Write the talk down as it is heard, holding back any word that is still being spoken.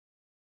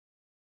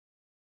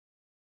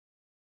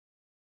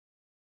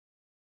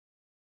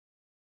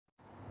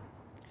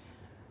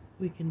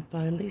We can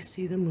finally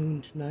see the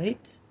moon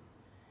tonight.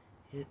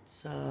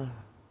 It's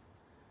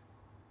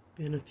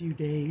been a few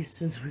days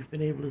since we've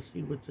been able to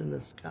see what's in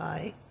the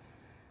sky.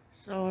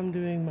 So I'm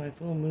doing my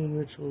full moon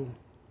ritual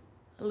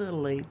a little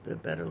late,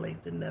 but better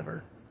late than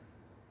never.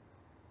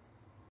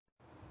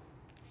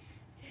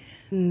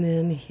 And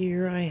then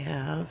here I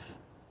have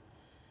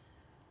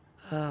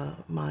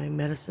my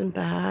medicine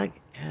bag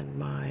and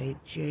my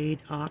jade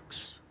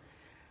ox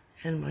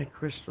and my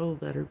crystal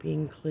that are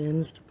being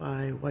cleansed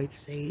by white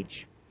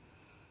sage.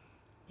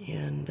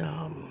 And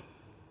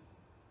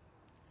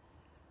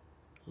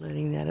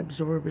letting that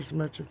absorb as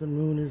much of the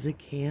moon as it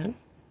can.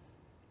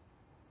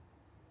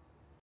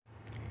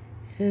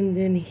 And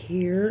then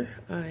here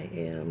I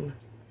am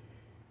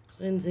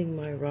cleansing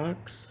my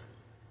rocks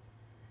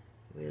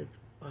with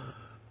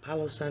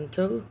Palo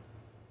Santo.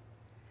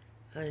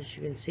 As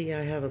you can see,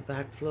 I have a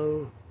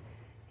backflow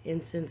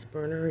incense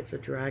burner. It's a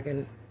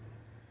dragon.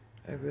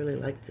 I really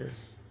like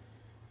this.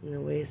 And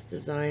the way it's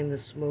designed, the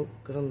smoke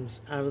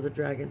comes out of the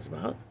dragon's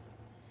mouth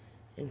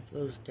and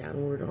flows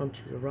downward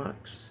onto the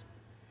rocks,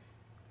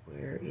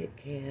 where it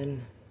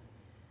can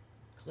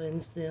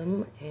cleanse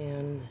them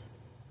and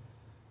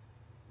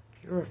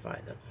purify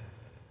them.